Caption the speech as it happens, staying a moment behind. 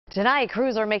Tonight,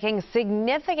 crews are making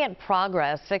significant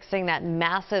progress fixing that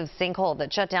massive sinkhole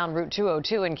that shut down Route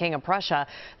 202 in King of Prussia.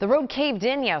 The road caved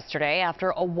in yesterday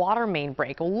after a water main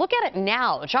break. Look at it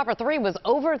now. Chopper 3 was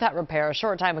over that repair a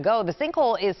short time ago. The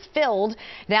sinkhole is filled.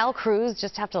 Now crews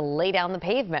just have to lay down the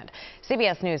pavement.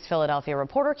 CBS News Philadelphia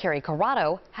reporter Carrie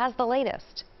Corrado has the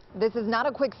latest. This is not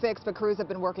a quick fix, but crews have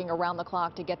been working around the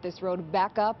clock to get this road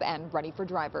back up and ready for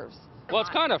drivers. Well, it's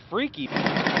kind of freaky.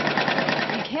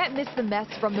 You can't miss the mess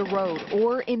from the road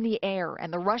or in the air,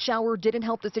 and the rush hour didn't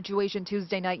help the situation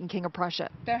Tuesday night in King of Prussia.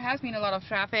 There has been a lot of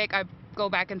traffic. I go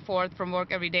back and forth from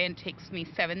work every day and it takes me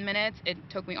 7 minutes. It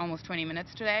took me almost 20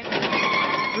 minutes today.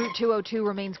 Route 202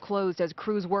 remains closed as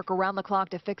crews work around the clock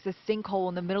to fix a sinkhole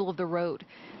in the middle of the road.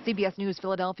 CBS News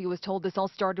Philadelphia was told this all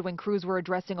started when crews were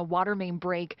addressing a water main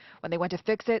break. When they went to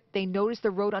fix it, they noticed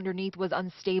the road underneath was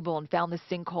unstable and found the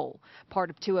sinkhole. Part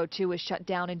of 202 is shut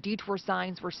down and detour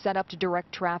signs were set up to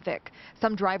direct traffic.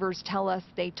 Some drivers tell us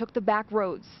they took the back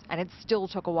roads and it still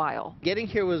took a while. Getting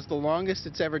here was the longest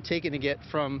it's ever taken to get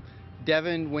from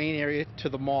Devon, Wayne area to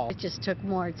the mall. It just took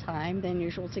more time than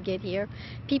usual to get here.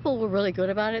 People were really good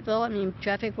about it, though. I mean,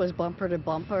 traffic was bumper to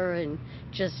bumper and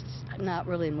just not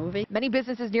really moving. Many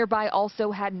businesses nearby also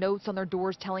had notes on their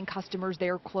doors telling customers they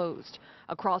are closed.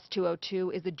 Across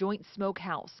 202 is the Joint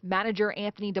Smokehouse. Manager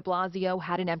Anthony de Blasio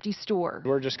had an empty store.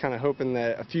 We're just kind of hoping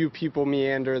that a few people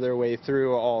meander their way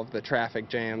through all of the traffic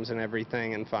jams and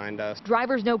everything and find us.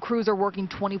 Drivers know crews are working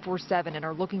 24/7 and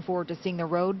are looking forward to seeing the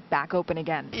road back open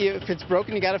again. If it's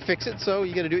broken, you got to fix it, so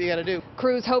you got to do what you got to do.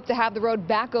 Crews hope to have the road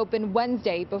back open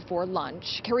Wednesday before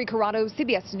lunch. Carrie Corrado,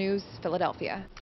 CBS News, Philadelphia.